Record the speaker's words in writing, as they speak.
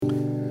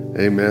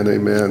Amen,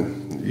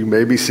 amen. You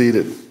may be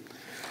seated.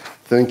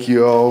 Thank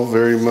you all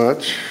very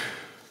much.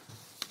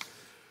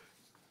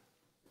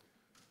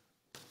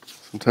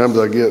 Sometimes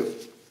I get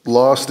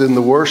lost in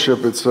the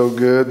worship. It's so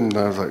good. And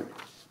I was like,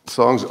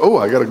 songs,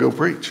 I got to go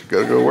preach.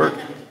 Got to go work.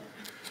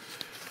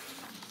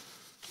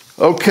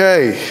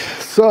 Okay,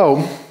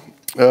 so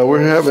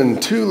we're having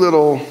two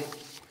little,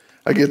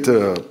 I get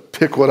to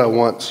pick what I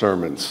want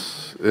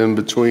sermons in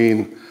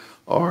between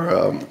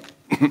our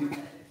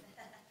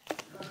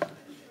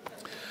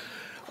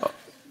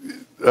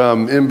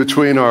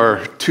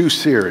two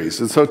series.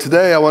 And so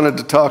today I wanted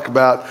to talk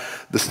about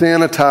the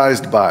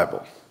sanitized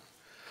Bible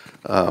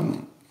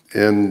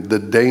and the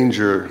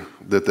danger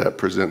that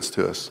presents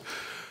to us.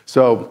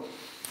 So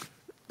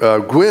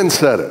Gwen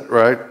said it,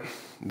 right?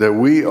 That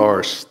we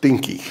are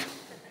stinky.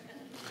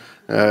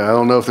 I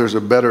don't know if there's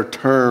a better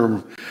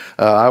term.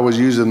 I was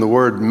using the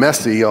word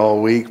messy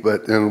all week,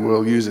 and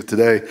we'll use it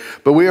today.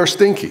 But we are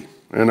stinky.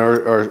 And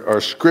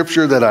our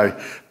scripture that I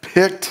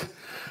picked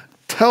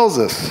tells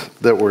us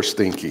that we're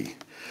stinky.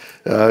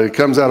 It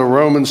comes out of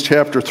Romans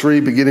chapter 3,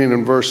 beginning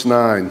in verse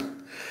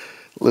 9.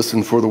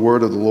 Listen for the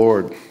word of the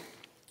Lord.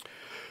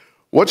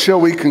 What shall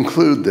we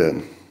conclude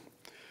then?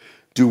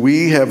 Do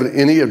we have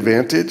any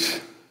advantage?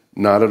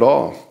 Not at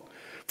all.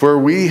 For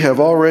we have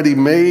already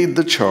made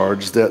the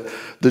charge that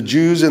the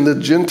Jews and the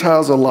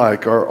Gentiles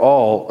alike are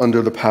all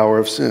under the power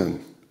of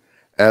sin.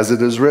 As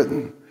it is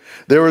written,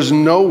 there is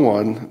no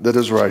one that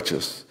is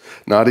righteous,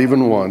 not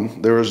even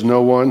one. There is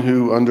no one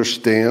who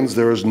understands.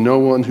 There is no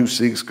one who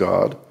seeks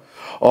God.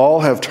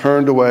 All have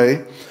turned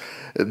away.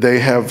 They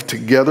have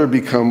together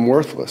become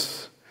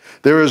worthless.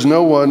 There is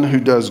no one who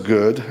does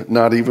good,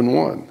 not even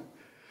one.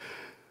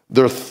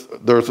 Their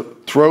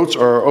throats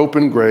are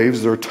open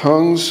graves. Their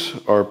tongues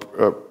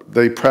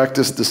they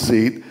practice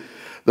deceit.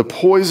 The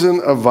poison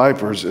of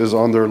vipers is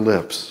on their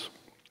lips.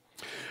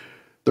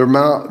 Their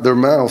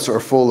mouths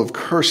are full of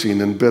cursing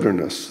and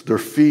bitterness. Their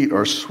feet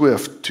are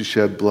swift to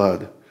shed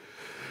blood.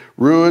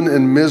 Ruin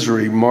and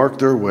misery mark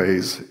their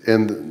ways,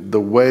 and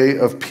the way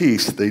of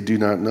peace they do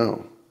not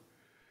know.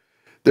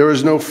 There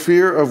is no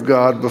fear of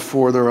God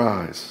before their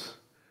eyes.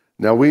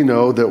 Now we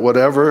know that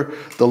whatever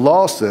the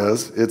law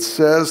says, it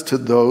says to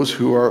those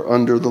who are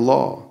under the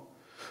law,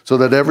 so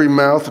that every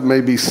mouth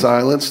may be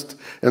silenced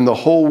and the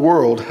whole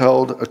world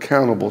held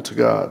accountable to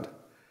God.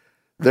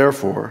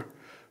 Therefore,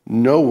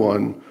 no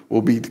one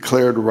will be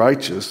declared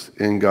righteous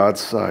in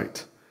God's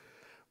sight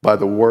by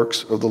the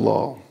works of the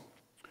law.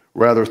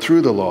 Rather,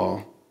 through the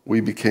law,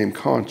 we became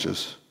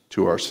conscious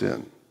to our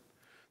sin.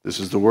 This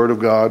is the word of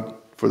God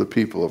for the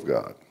people of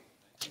God.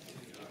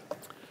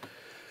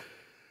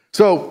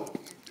 So,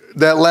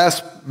 that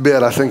last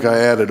bit, I think I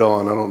added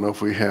on. I don't know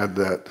if we had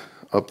that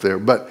up there,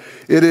 but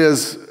it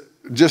is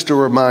just a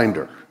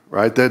reminder,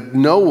 right, that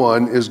no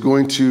one is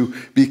going to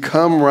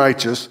become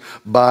righteous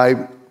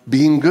by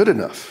being good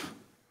enough,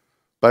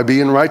 by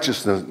being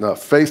righteous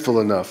enough,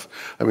 faithful enough.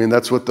 I mean,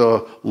 that's what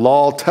the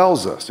law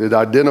tells us. It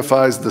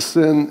identifies the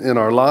sin in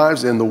our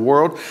lives, in the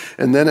world,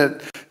 and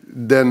then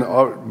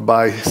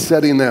by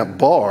setting that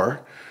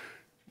bar,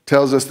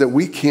 tells us that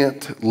we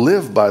can't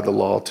live by the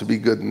law to be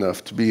good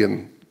enough to be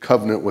in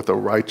covenant with a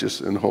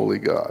righteous and holy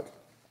God.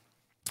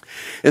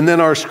 And then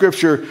our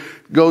scripture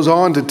goes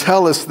on to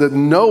tell us that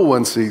no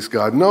one seeks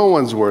God. No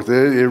one's worth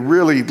it. It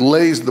really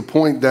lays the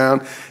point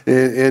down.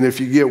 And if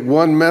you get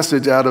one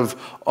message out of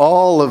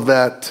all of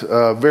that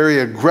very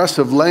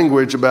aggressive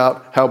language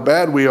about how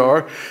bad we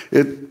are,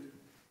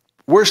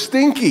 we're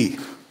stinky,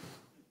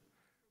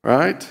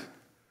 right?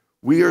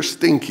 We are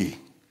stinky.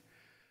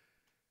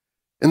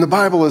 And the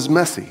Bible is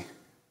messy.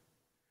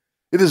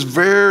 It is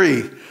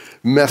very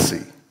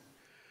messy.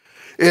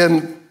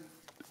 And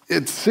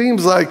it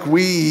seems like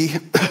we,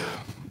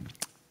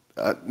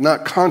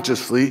 not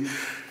consciously,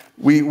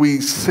 we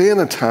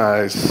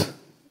sanitize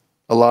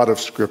a lot of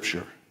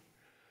Scripture.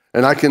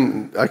 And I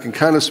can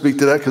kind of speak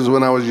to that because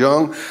when I was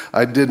young,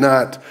 I did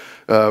not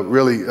I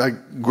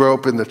grew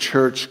up in the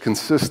church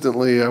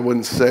consistently. I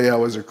wouldn't say I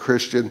was a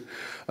Christian.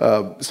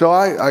 But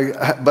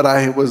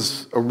I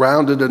was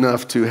around it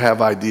enough to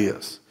have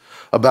ideas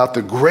about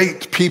the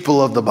great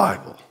people of the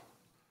Bible.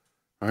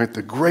 All right,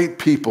 the great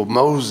people,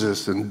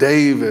 Moses and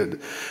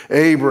David,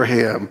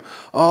 Abraham,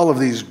 all of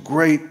these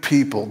great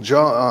people,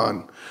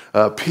 John,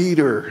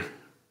 Peter.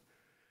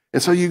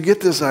 And so you get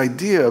this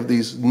idea of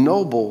these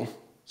noble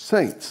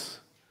saints.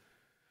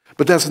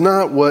 But that's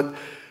not what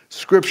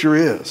Scripture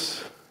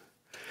is.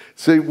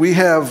 See, we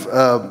have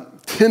a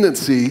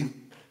tendency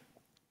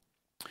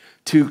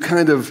to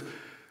kind of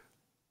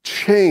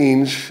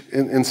change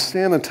and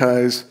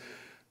sanitize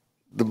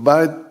the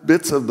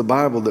bits of the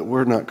Bible that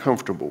we're not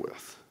comfortable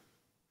with.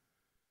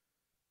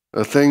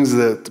 Things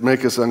that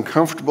make us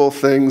uncomfortable,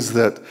 things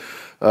that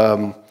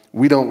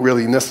we don't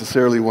really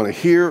necessarily want to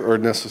hear or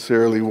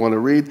necessarily want to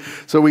read.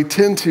 So we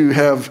tend to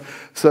have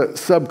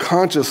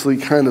subconsciously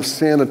kind of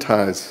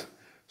sanitize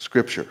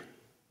Scripture.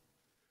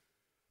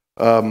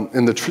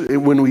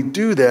 When we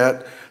do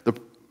that,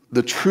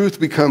 the truth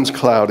becomes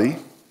cloudy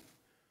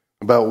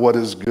about what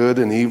is good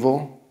and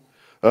evil,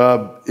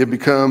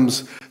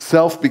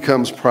 Self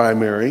becomes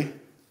primary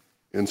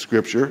in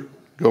Scripture,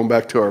 going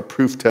back to our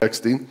proof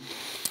texting.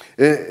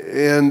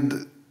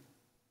 And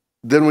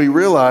then we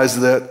realize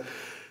that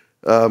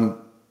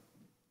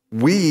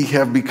we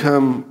have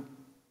become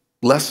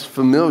less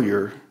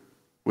familiar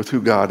with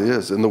who God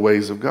is and the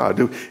ways of God.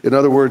 In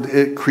other words,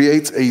 it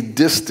creates a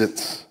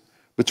distance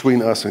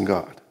between us and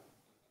God.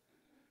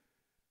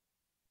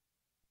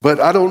 But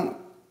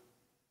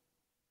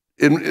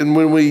and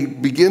when we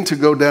begin to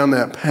go down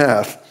that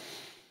path,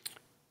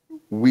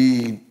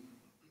 we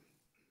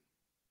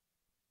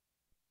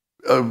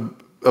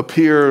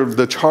appear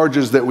the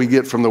charges that we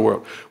get from the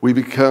world. We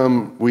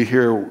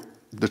hear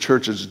the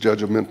church is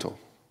judgmental.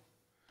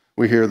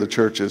 We hear the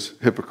church is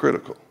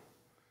hypocritical.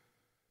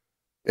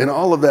 And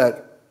all of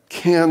that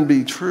can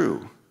be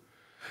true.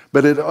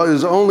 But it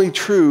is only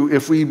true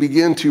if we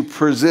begin to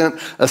present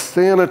a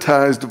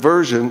sanitized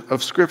version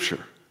of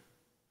Scripture.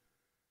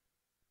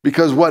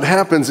 Because what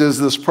happens is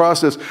this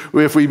process,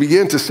 if we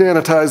begin to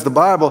sanitize the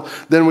Bible,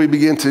 then we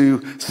begin to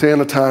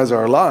sanitize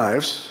our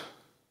lives.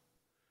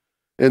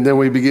 And then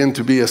we begin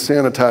to be a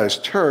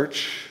sanitized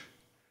church.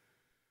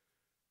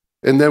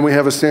 And then we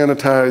have a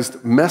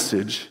sanitized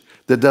message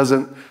that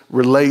doesn't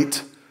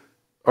relate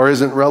or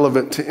isn't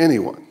relevant to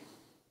anyone.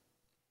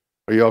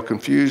 Are you all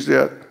confused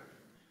yet?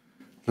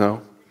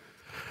 No?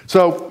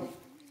 So,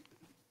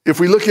 if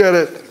we look at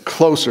it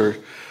closer,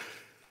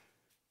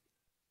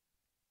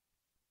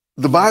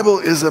 the Bible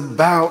is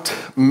about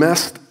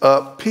messed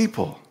up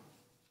people.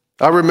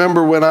 I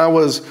remember when I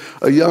was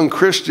a young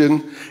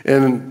Christian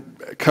and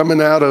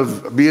coming out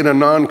of being a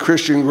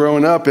non-Christian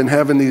growing up and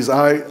having these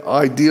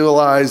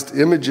idealized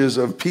images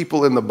of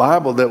people in the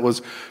Bible that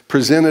was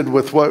presented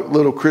with what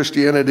little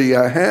Christianity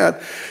I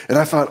had. And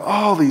I thought,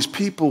 all these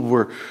people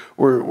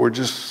were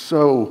just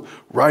so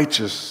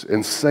righteous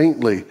and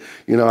saintly.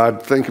 You know,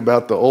 I'd think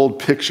about the old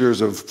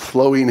pictures of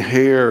flowing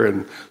hair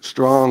and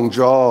strong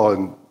jaw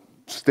and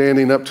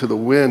standing up to the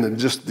wind and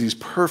just these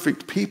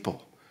perfect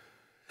people.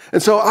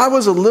 And so I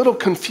was a little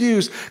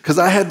confused because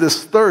I had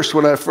this thirst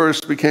when I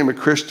first became a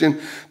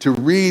Christian to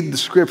read the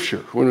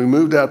Scripture. When we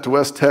moved out to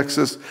West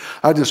Texas,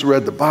 I just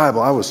read the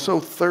Bible. I was so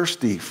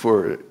thirsty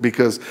for it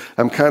because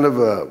I'm kind of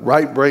a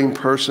right-brain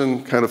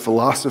person, kind of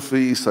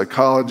philosophy,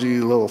 psychology,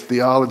 a little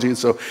theology. And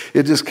so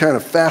it just kind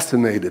of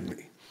fascinated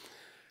me,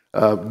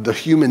 the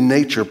human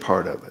nature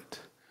part of it.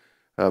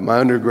 My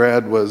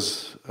undergrad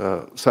was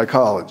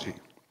psychology.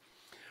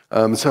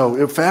 So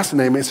it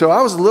fascinated me. So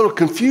I was a little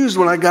confused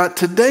when I got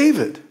to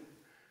David.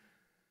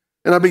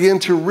 And I began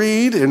to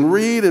read and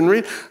read and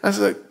read.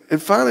 And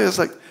finally I was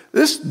like,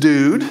 this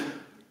dude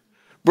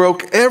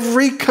broke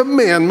every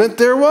commandment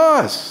there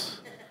was.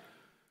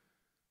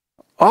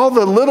 All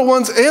the little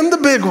ones and the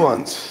big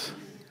ones.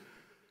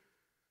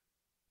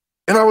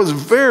 And I was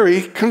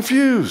very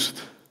confused.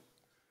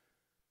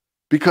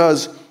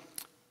 Because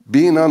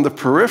being on the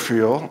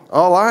peripheral,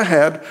 all I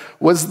had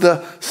was the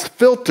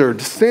filtered,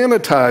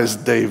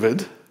 sanitized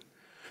David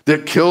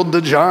that killed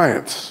the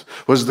giants,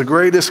 was the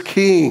greatest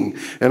king,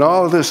 and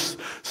all of this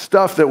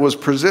stuff that was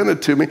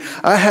presented to me.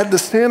 I had the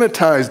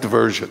sanitized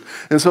version.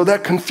 And so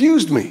that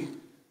confused me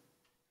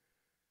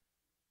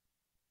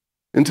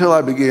until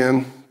I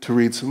began to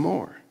read some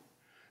more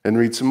and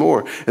read some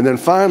more. And then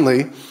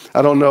finally,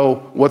 I don't know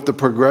what the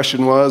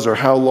progression was or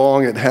how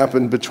long it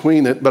happened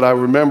between it, but I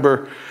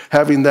remember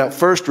having that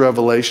first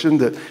revelation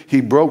that he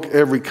broke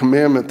every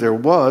commandment there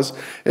was,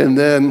 and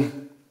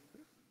then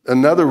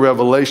another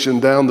revelation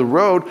down the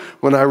road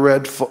when I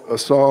read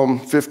Psalm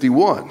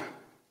 51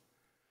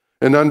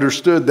 and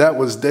understood that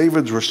was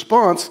David's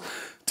response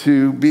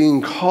to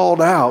being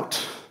called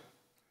out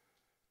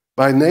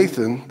by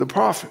Nathan the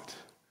prophet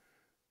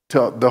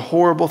to the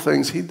horrible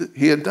things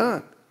he had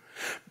done.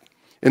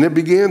 And it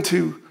began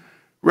to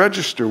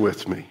register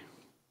with me,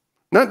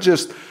 not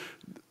just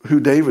who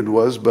David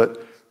was,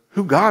 but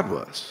who God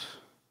was.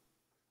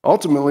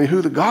 Ultimately,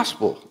 what the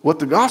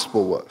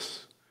gospel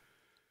was.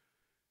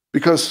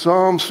 Because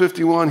Psalms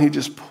 51, he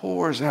just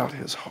pours out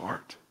his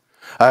heart.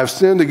 I have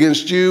sinned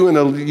against you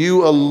and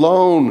you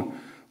alone,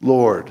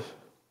 Lord.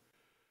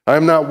 I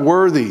am not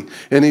worthy.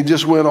 And he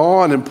just went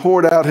on and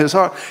poured out his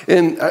heart.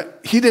 And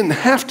he didn't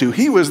have to.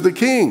 He was the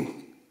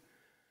king.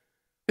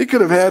 He could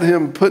have had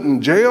him put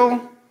in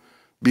jail,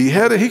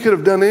 beheaded. He could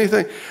have done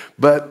anything.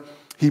 But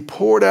he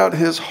poured out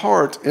his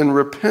heart in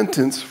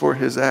repentance for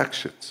his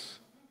actions.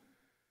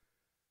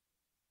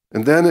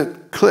 And then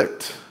it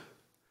clicked.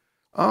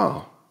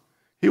 Oh,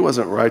 he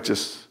wasn't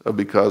righteous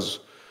because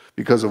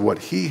of what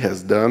he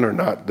has done or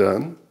not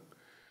done.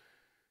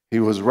 He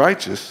was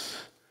righteous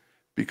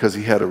because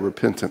he had a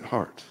repentant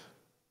heart.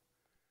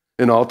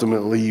 And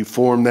ultimately, you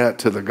form that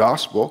to the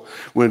gospel.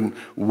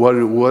 What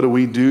do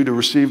we do to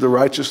receive the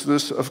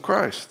righteousness of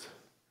Christ?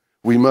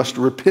 We must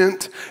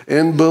repent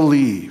and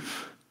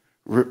believe.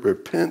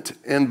 Repent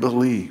and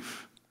believe.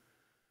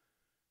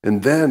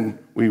 And then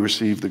we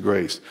receive the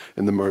grace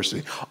and the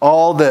mercy.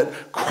 All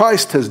that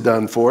Christ has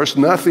done for us,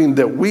 nothing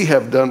that we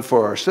have done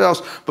for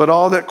ourselves, but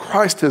all that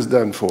Christ has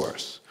done for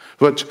us.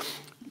 Which,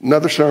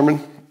 another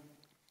sermon,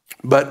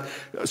 But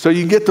so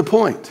you get the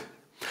point.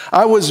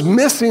 I was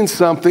missing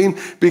something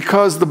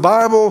because the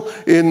Bible,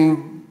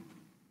 in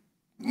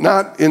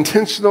not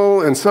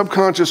intentional and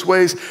subconscious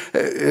ways,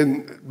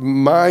 in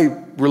my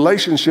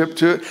relationship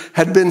to it,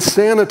 had been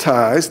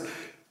sanitized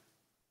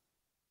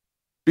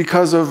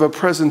because of a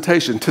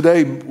presentation.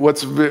 Today,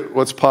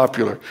 what's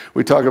popular?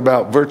 We talk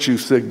about virtue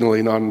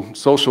signaling on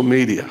social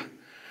media,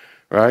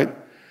 right?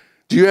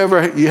 Do you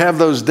have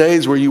those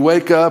days where you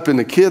wake up and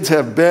the kids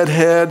have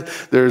bedhead,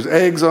 there's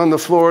eggs on the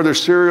floor,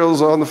 there's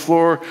cereals on the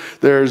floor,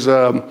 there's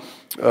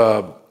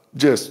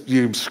just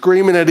you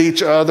screaming at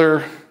each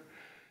other,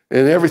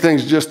 and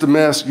everything's just a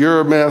mess,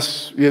 you're a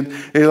mess. You're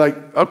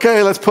like,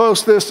 okay, let's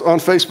post this on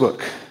Facebook.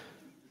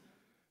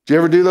 Do you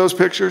ever do those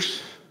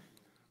pictures?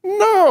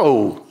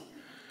 No.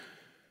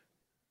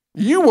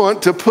 You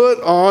want to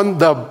put on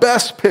the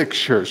best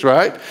pictures,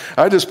 right?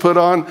 I just put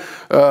on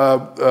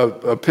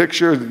a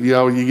picture,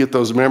 you get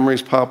those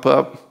memories pop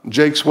up.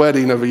 Jake's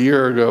wedding of a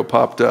year ago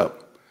popped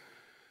up.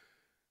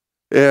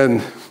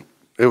 And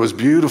it was a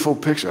beautiful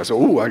picture. I said,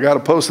 I got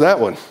to post that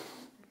one,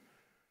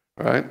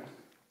 right?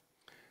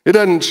 It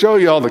doesn't show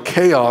you all the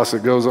chaos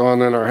that goes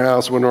on in our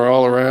house when we're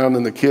all around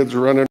and the kids are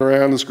running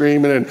around and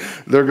screaming and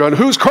they're going,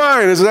 who's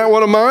crying? Is that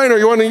one of mine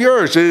or one of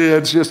yours?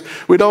 It's just,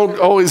 we don't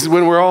always,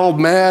 when we're all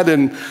mad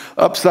and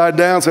upside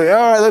down, say,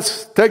 all right,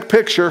 let's take a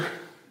picture.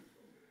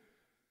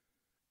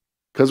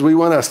 Because we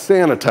want to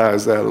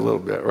sanitize that a little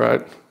bit,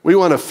 right? We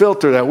want to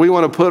filter that. We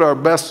want to put our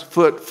best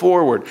foot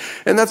forward.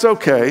 And that's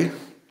okay.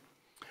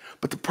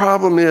 But the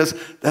problem is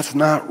that's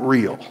not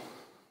real.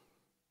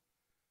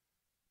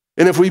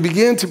 And if we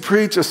begin to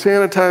preach a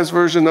sanitized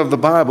version of the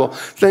Bible,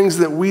 things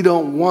that we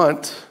don't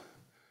want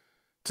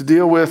to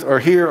deal with or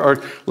hear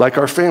are like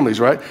our families,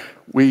 right?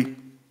 We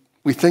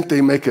think they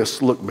make us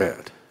look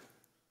bad.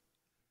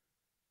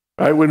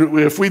 Right?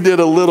 If we did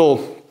a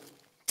little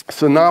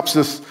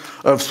synopsis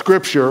of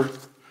Scripture,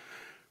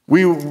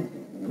 we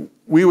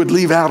would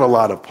leave out a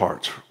lot of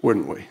parts,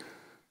 wouldn't we?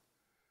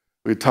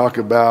 We'd talk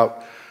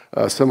about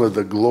some of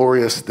the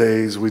glorious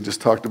days. We just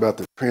talked about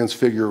the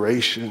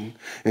transfiguration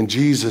and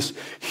Jesus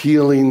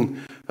healing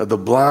the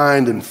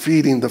blind and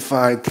feeding the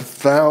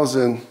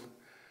 5,000.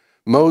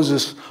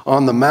 Moses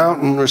on the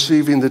mountain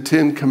receiving the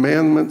 10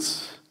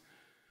 commandments.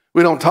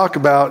 We don't talk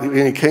about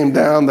when he came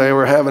down, they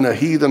were having a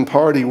heathen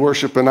party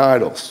worshiping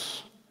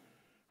idols,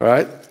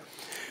 right?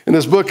 In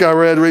this book I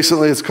read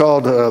recently, it's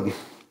called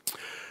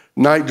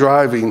Night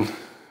Driving,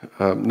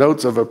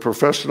 Notes of a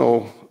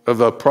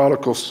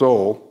Prodigal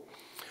Soul,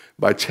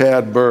 by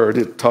Chad Bird.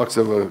 It talks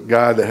of a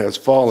guy that has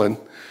fallen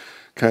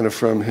kind of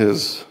from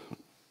his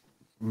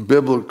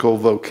biblical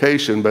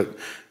vocation, but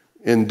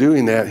in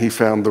doing that, he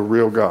found the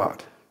real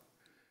God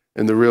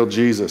and the real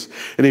Jesus.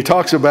 And he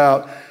talks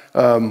about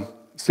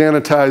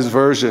sanitized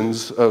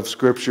versions of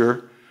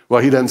Scripture.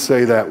 Well, he doesn't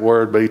say that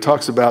word, but he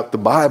talks about the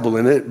Bible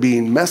and it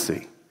being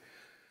messy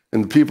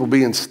and the people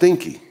being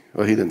stinky.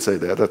 Well, he didn't say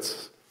that.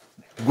 That's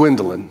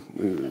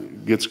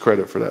Gwendolyn gets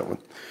credit for that one.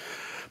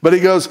 But he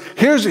goes,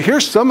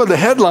 here's some of the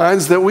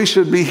headlines that we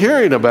should be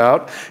hearing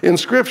about in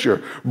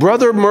Scripture.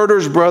 Brother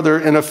murders brother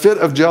in a fit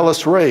of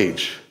jealous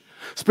rage.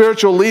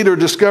 Spiritual leader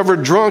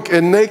discovered drunk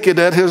and naked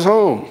at his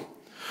home.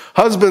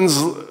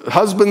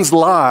 Husband's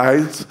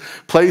lies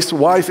place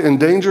wife in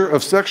danger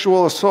of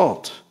sexual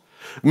assault.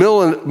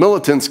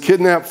 Militants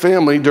kidnap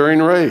family during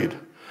raid.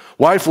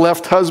 Wife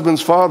lets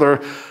husband's father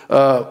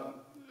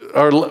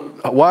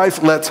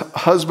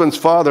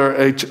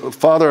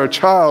father a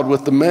child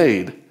with the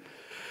maid.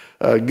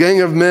 A gang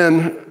of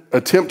men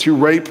attempt to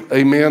rape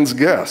a man's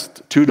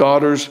guest. 2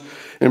 daughters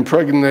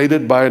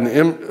impregnated by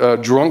a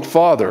drunk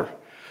father.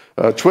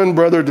 Twin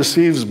brother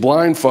deceives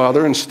blind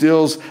father and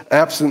steals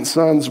absent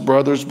son's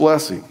brother's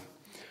blessing.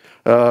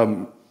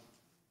 Man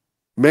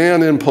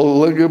in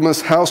polygamous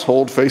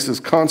household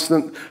faces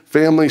constant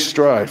family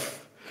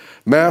strife.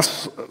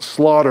 Mass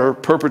slaughter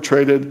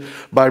perpetrated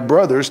by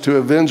brothers to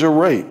avenge a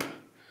rape.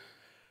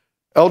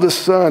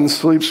 Eldest son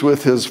sleeps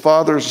with his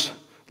father's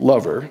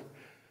lover.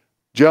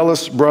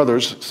 Jealous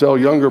brothers sell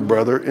younger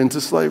brother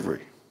into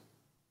slavery.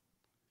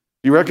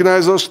 You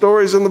recognize those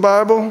stories in the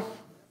Bible?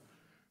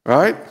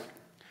 Right?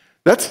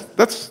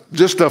 That's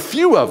just a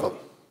few of them.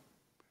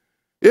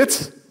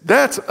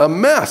 That's a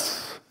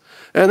mess.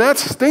 And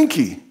that's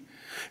stinky.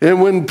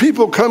 And when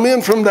people come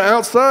in from the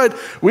outside,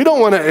 we don't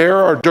want to air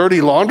our dirty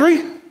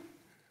laundry.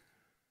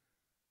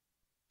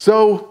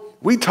 So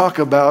we talk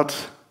about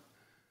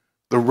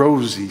the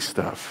rosy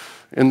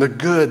stuff and the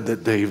good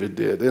that David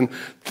did and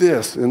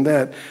this and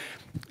that.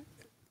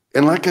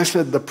 And like I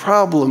said, the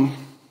problem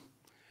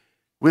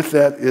with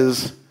that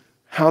is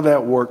how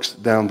that works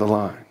down the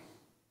line.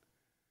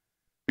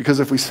 Because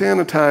if we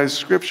sanitize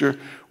Scripture,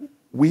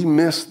 we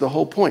miss the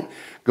whole point.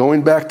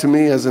 Going back to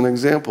me as an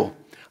example,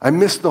 I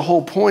missed the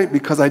whole point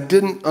because I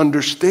didn't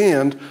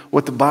understand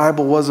what the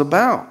Bible was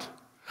about.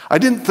 I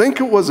didn't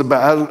think it was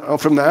about,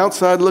 from the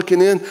outside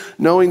looking in,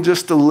 knowing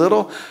just a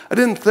little, I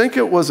didn't think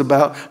it was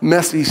about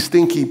messy,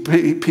 stinky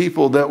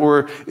people that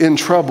were in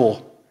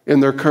trouble in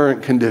their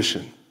current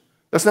condition.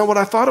 That's not what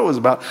I thought it was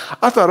about.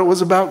 I thought it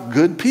was about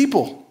good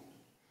people.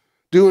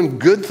 doing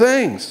good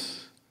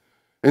things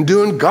and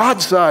doing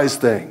God-sized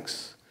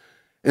things.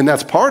 And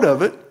that's part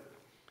of it.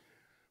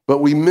 But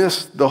we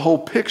miss the whole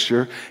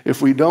picture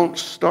if we don't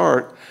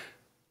start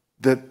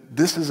that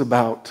this is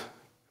about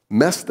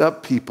messed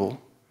up people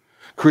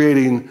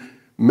creating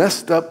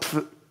messed up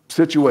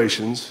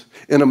situations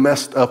in a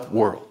messed up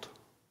world.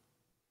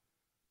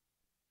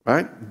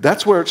 Right?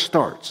 That's where it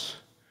starts.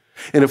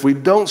 And if we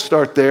don't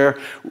start there,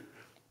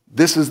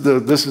 this is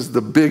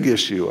the big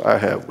issue I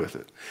have with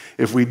it.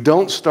 If we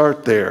don't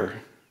start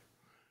there,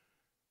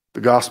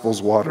 the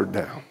gospel's watered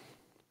down.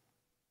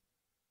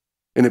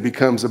 And it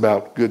becomes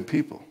about good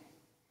people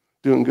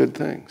doing good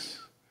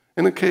things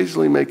and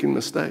occasionally making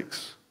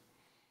mistakes.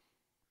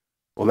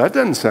 Well, that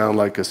doesn't sound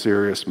like a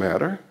serious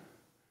matter.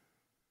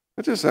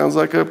 It just sounds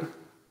like a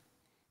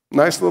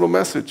nice little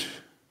message.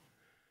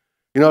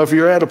 You know, if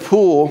you're at a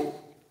pool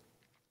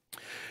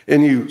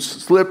and you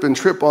slip and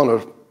trip on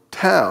a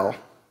towel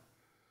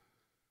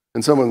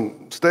and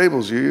someone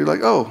stables you, you're like,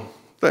 oh,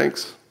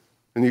 thanks,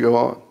 and you go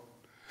on.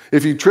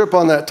 If you trip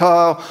on that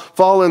towel,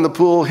 fall in the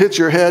pool, hit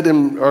your head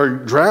and are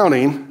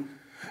drowning,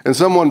 and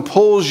someone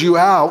pulls you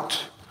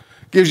out,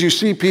 gives you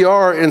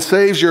CPR and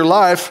saves your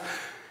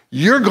life,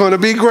 you're going to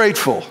be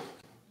grateful.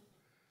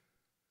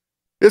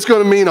 It's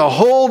going to mean a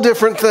whole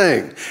different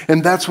thing.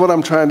 And that's what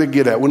I'm trying to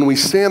get at. When we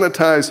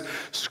sanitize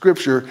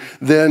Scripture,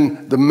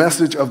 then the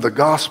message of the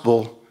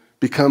gospel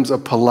becomes a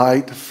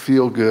polite,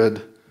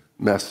 feel-good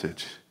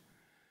message.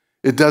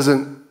 It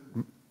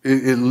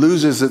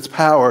loses its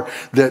power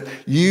that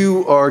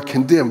you are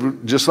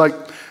condemned. Just like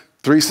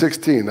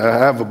 3:16. I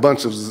have a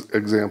bunch of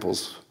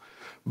examples,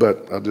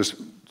 but I'll just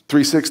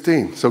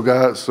 3:16. So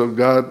God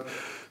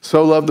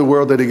so loved the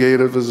world that he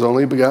gave of his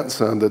only begotten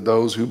Son, that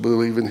those who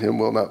believe in him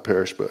will not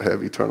perish but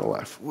have eternal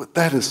life.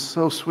 That is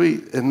so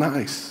sweet and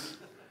nice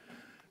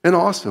and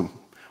awesome.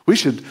 We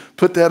should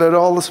put that at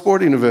all the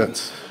sporting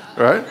events,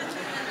 right?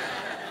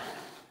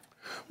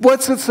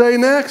 What's it say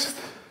next?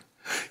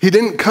 He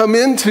didn't come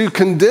in to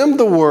condemn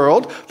the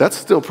world. That's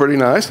still pretty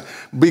nice.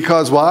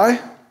 Because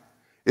why?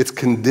 It's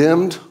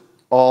condemned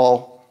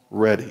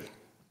already.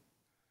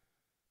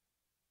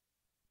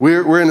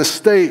 We're in a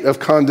state of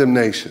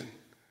condemnation.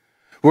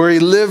 We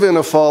live in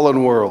a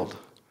fallen world.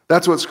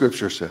 That's what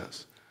Scripture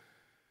says.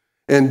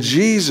 And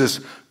Jesus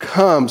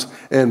comes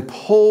and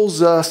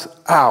pulls us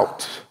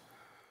out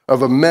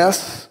of a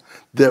mess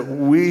that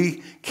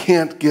we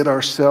can't get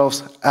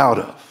ourselves out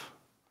of.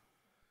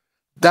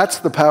 That's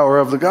the power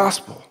of the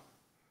gospel.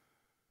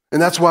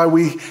 And that's why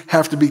we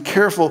have to be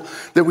careful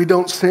that we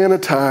don't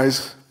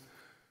sanitize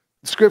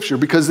Scripture,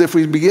 because if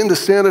we begin to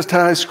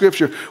sanitize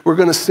Scripture, we're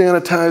going to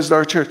sanitize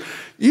our church.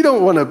 You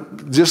don't want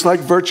to, just like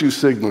virtue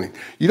signaling,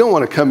 you don't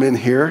want to come in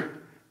here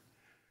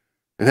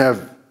and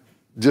have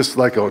just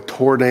like a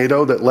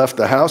tornado that left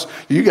the house.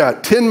 You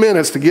got 10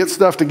 minutes to get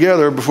stuff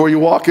together before you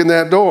walk in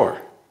that door.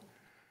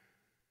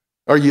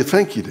 Or you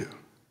think you do.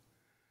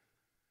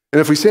 And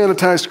if we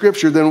sanitize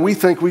Scripture, then we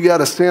think we got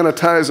to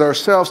sanitize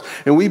ourselves,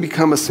 and we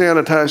become a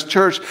sanitized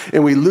church,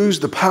 and we lose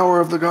the power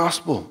of the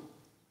gospel.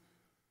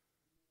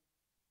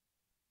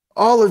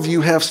 All of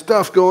you have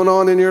stuff going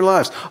on in your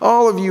lives.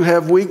 All of you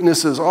have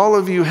weaknesses. All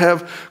of you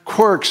have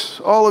quirks.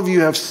 All of you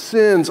have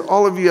sins.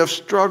 All of you have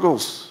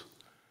struggles.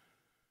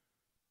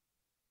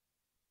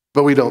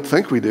 But we don't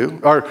think we do.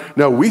 Or,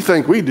 no, we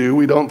think we do.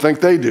 We don't think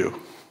they do.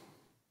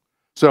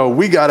 So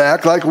we got to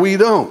act like we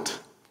don't.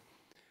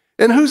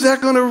 And who's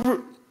that going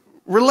to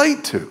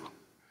relate to?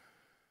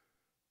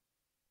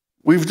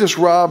 We've just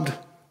robbed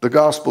the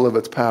gospel of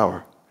its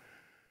power.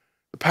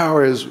 The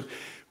power is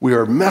we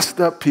are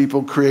messed up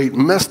people, create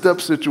messed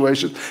up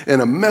situations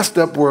in a messed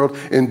up world,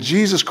 and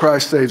Jesus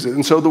Christ saves it.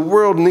 And so the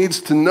world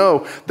needs to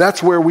know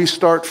that's where we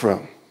start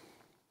from.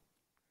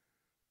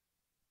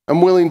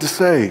 I'm willing to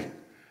say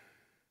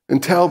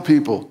and tell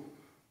people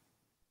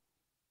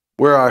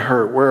where I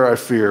hurt, where I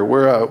fear,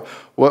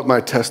 what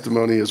my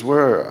testimony is,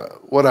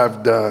 what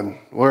I've done,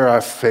 where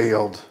I've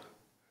failed.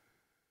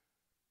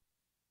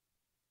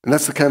 And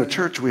that's the kind of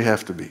church we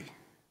have to be.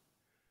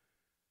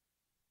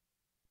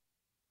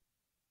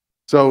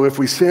 So if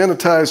we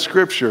sanitize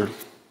Scripture,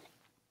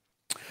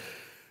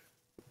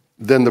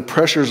 then the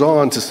pressure's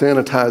on to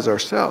sanitize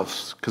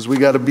ourselves, because we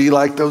got to be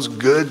like those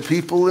good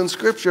people in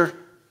Scripture.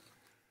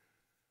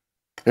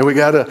 And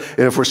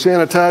if we're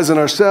sanitizing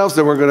ourselves,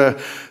 then we're going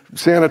to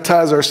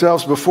sanitize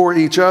ourselves before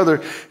each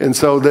other. And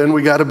so then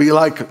we got to be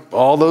like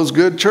all those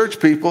good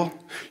church people.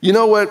 You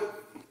know what?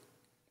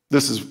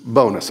 This is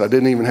bonus. I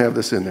didn't even have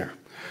this in there.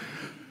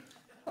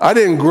 I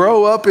didn't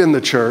grow up in the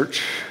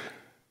church.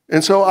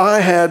 And so I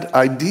had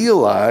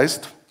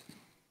idealized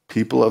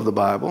people of the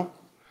Bible.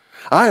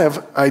 I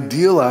have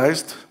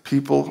idealized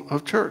people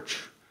of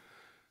church.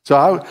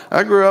 So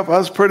I grew up, I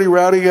was a pretty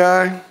rowdy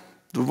guy,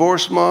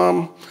 divorced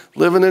mom,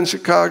 living in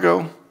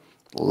Chicago,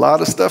 a lot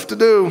of stuff to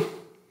do.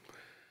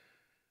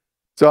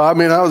 So, I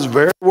was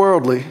very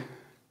worldly.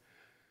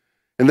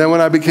 And then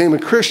when I became a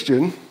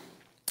Christian,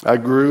 I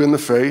grew in the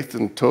faith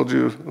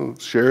and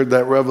shared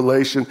that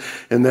revelation,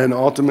 and then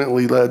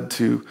ultimately led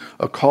to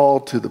a call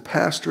to the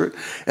pastorate.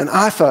 And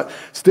I thought,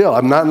 still,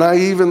 I'm not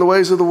naive in the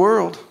ways of the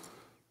world.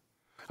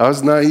 I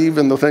was naive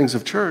in the things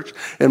of church.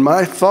 And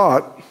my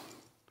thought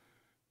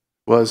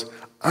was,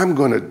 I'm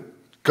going to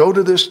go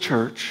to this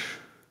church,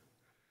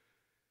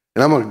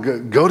 and I'm going to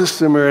go to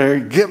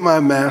seminary, get my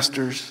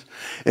master's,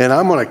 and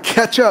I'm going to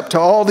catch up to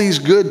all these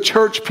good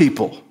church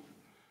people.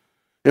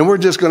 And we're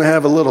just going to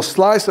have a little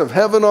slice of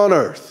heaven on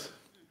earth.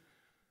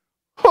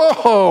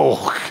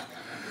 Oh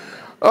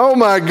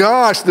my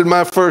gosh, did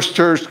my first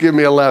church give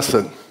me a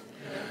lesson.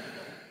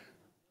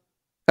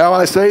 How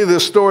I say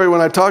this story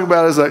when I talk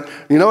about it is like,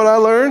 you know what I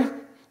learned?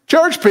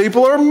 Church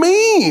people are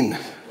mean.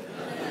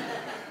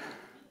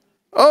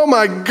 Oh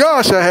my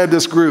gosh, I had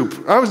this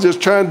group. I was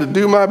just trying to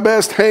do my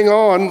best, hang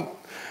on,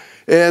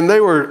 and they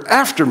were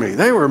after me.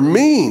 They were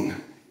mean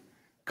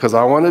because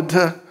I wanted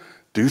to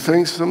do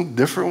things some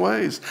different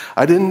ways.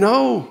 I didn't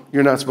know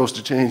you're not supposed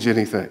to change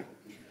anything.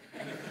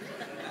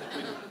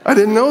 I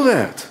didn't know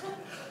that.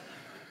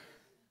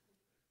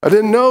 I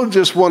didn't know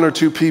just one or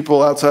two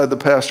people outside the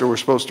pastor were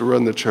supposed to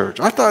run the church.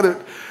 I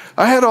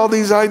had all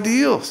these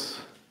ideals.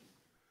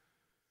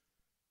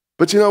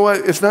 But you know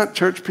what? It's not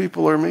church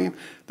people are mean.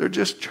 They're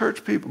just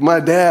church people. My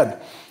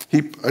dad,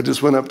 I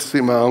just went up to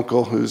see my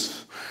uncle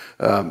who's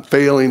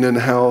failing in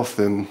health,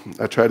 and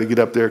I tried to get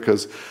up there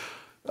because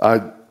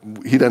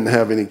he doesn't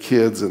have any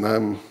kids, and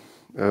I'm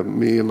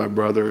me and my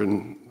brother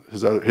and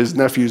his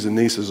nephews and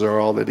nieces are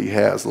all that he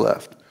has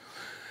left.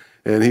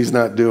 And he's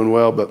not doing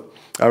well, but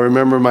I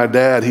remember my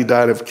dad, he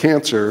died of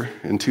cancer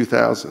in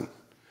 2000.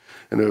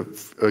 And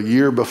a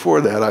year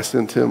before that, I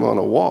sent him on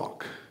a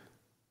walk.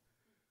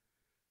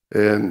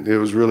 And it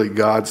was really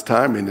God's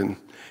timing. And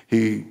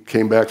he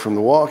came back from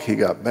the walk, he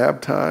got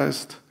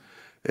baptized,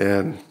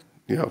 and,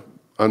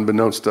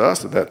 unbeknownst to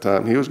us at that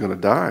time, he was going to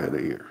die in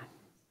a year.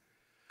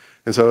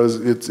 And so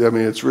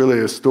it's really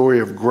a story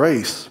of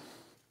grace.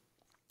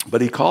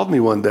 But he called me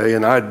one day,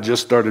 and I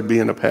just started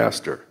being a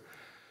pastor.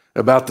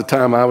 About the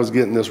time I was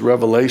getting this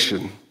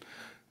revelation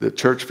that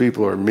church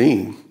people are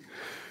mean,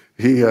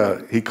 he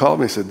called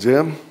me and said,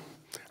 Jim,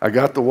 I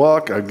got the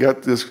walk, I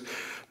got this,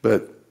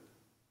 but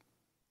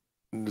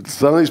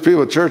some of these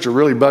people at church are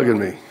really bugging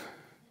me.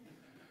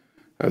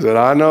 I said,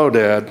 I know,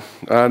 Dad,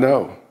 I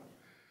know.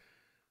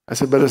 I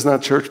said, but it's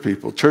not church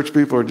people. Church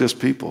people are just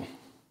people.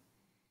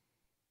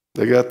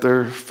 They got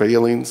their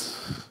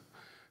failings,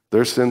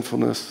 their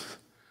sinfulness.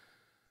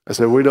 I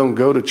said, we don't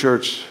go to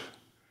church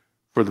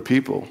for the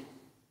people.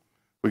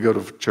 We go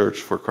to church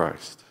for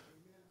Christ.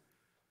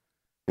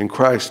 And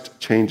Christ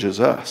changes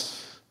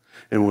us.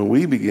 And when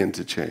we begin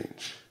to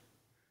change,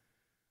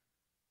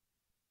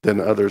 then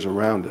others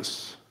around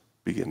us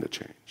begin to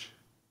change.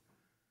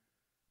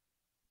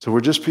 So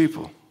we're just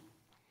people.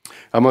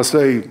 I'm going to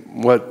say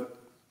what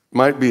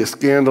might be a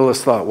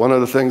scandalous thought. One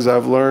of the things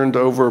I've learned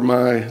over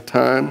my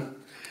time,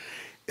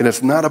 and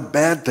it's not a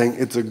bad thing,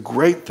 it's a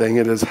great thing.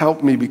 It has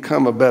helped me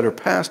become a better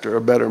pastor,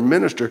 a better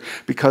minister,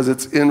 because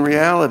it's in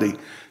reality.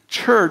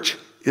 Church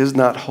is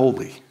not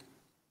holy.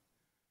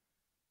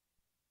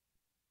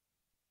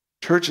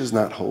 Church is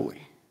not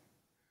holy.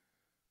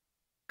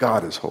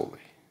 God is holy.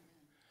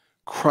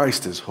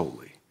 Christ is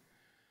holy.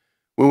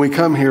 When we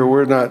come here,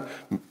 we're not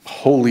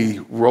holy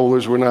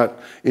rollers. We're not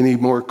any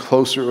more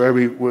closer.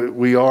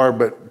 We are,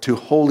 but to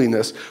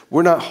holiness.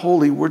 We're not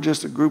holy. We're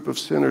just a group of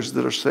sinners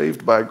that are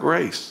saved by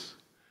grace.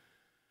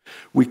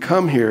 We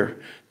come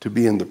here to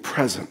be in the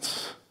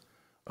presence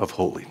of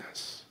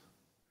holiness.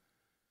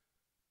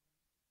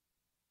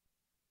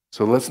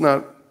 So let's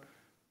not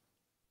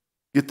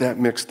get that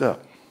mixed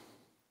up.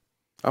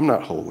 I'm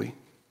not holy.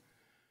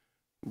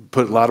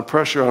 Put a lot of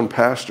pressure on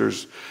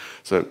pastors.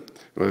 So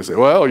they say,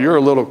 well, you're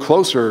a little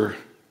closer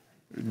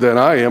than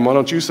I am. Why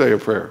don't you say a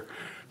prayer?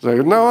 It's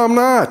like, no, I'm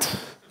not.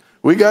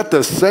 We got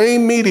the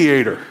same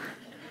mediator.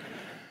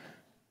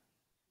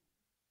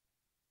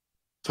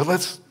 So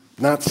let's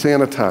not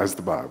sanitize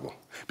the Bible.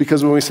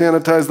 Because when we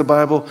sanitize the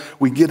Bible,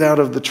 we get out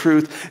of the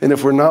truth. And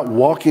if we're not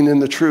walking in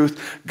the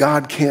truth,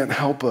 God can't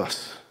help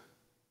us.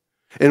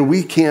 And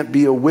we can't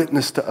be a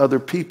witness to other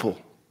people.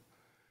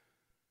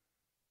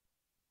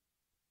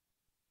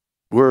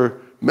 We're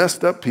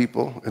messed up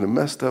people in a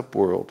messed up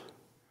world,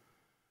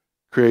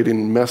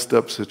 creating messed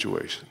up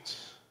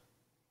situations.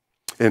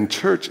 And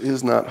church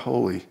is not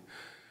holy,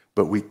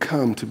 but we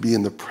come to be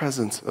in the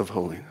presence of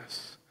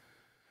holiness.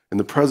 In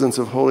the presence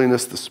of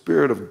holiness, the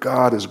Spirit of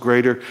God is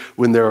greater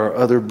when there are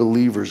other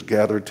believers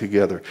gathered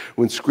together,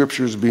 when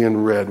Scripture is being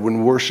read,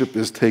 when worship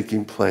is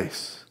taking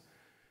place.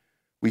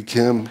 We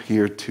come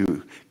here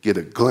to get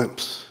a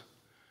glimpse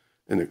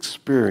and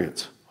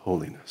experience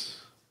holiness.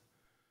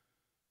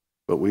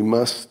 But we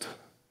must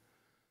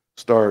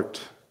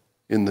start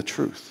in the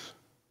truth.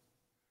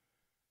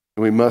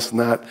 And we must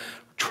not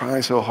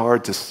try so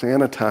hard to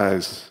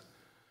sanitize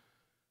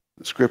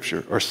the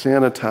Scripture or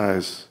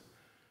sanitize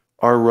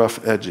our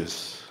rough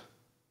edges.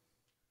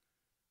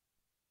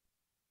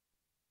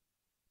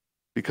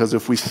 Because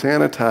if we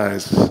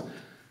sanitize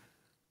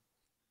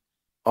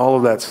all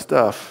of that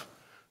stuff,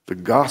 the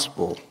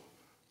gospel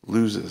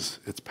loses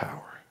its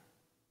power.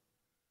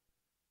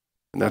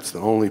 And that's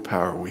the only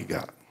power we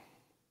got.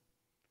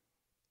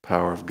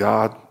 Power of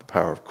God, the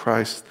power of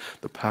Christ,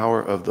 the power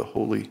of the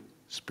Holy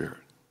Spirit.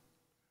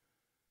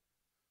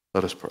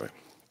 Let us pray.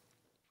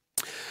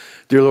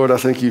 Dear Lord, I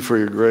thank you for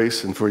your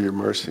grace and for your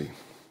mercy.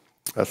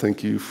 I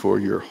thank you for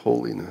your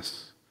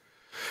holiness,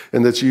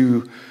 and that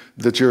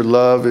your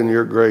love and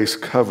your grace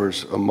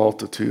covers a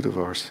multitude of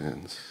our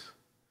sins.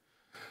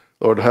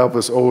 Lord, help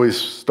us always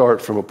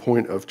start from a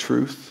point of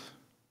truth.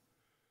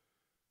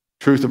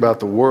 Truth about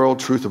the world,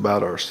 truth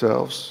about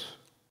ourselves.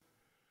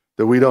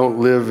 That we don't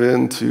live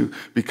into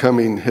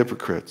becoming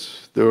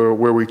hypocrites, where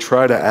we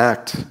try to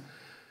act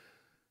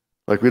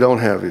like we don't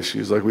have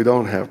issues, like we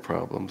don't have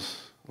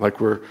problems, like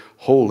we're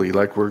holy,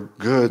 like we're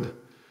good,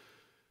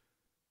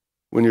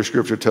 when your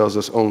scripture tells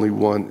us only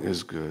one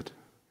is good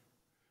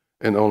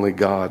and only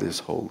God is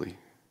holy.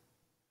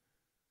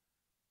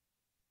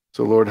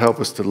 So Lord, help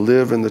us to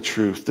live in the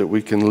truth, that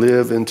we can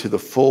live into the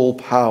full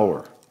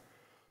power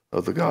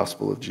of the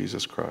gospel of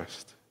Jesus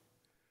Christ.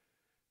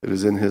 It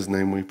is in his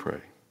name we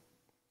pray.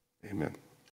 Amen.